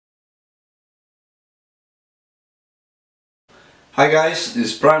Hi guys,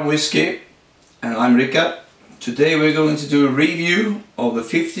 this is Prime Whisky and I'm Rika. Today we're going to do a review of the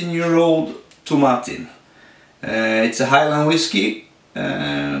 15-year-old Tomatin. It's a Highland whiskey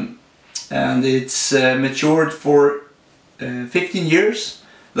and it's matured for 15 years,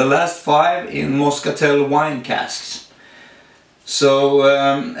 the last 5 in moscatel wine casks. So,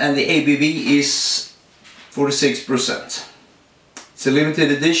 and the ABV is 46%. It's a limited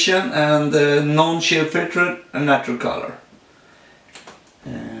edition and non-chill filtered and natural color.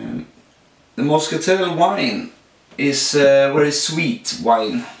 The moscatel wine is very sweet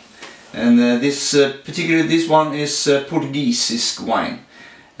wine, and particularly this one is Portuguese wine.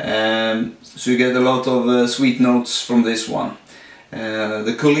 So you get a lot of sweet notes from this one.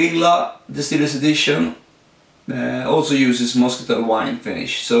 The Colilla Distillers Edition also uses moscatel wine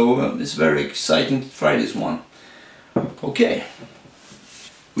finish, so it's very exciting to try this one. Okay,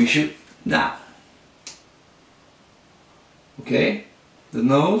 we should now. Okay, the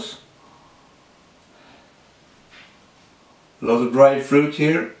nose. A lot of dried fruit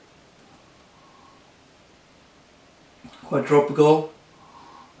here. Quite tropical.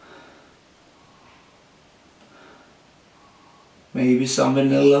 Maybe some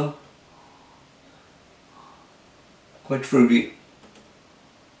vanilla. Quite fruity.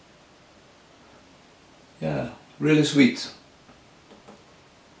 Yeah, really sweet.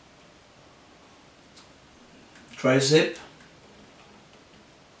 Try a sip.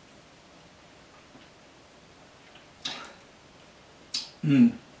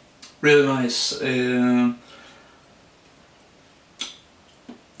 Really nice. The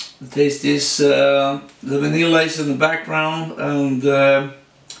taste is the vanilla is in the background, and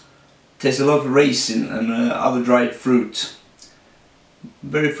tastes a lot of raisin and other dried fruit.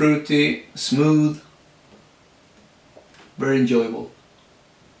 Very fruity, smooth, very enjoyable.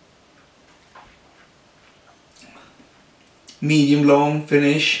 Medium long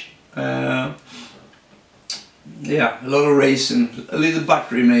finish. Yeah, a lot of raisin, a little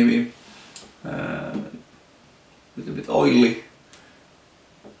buttery maybe, a little bit oily.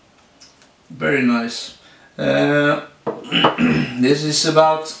 Very nice. This is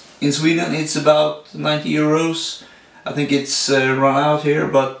about, in Sweden it's about 90 euros. I think it's run out here,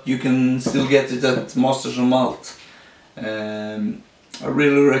 but you can still get it at Masters of Malt. I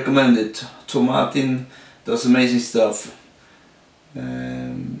really recommend it. Tomatin does amazing stuff.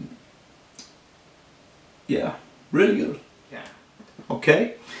 Yeah, really good. Yeah.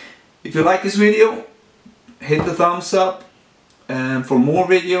 Okay, if you like this video, hit the thumbs up, and for more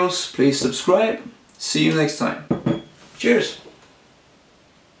videos please subscribe. See you next time. Cheers.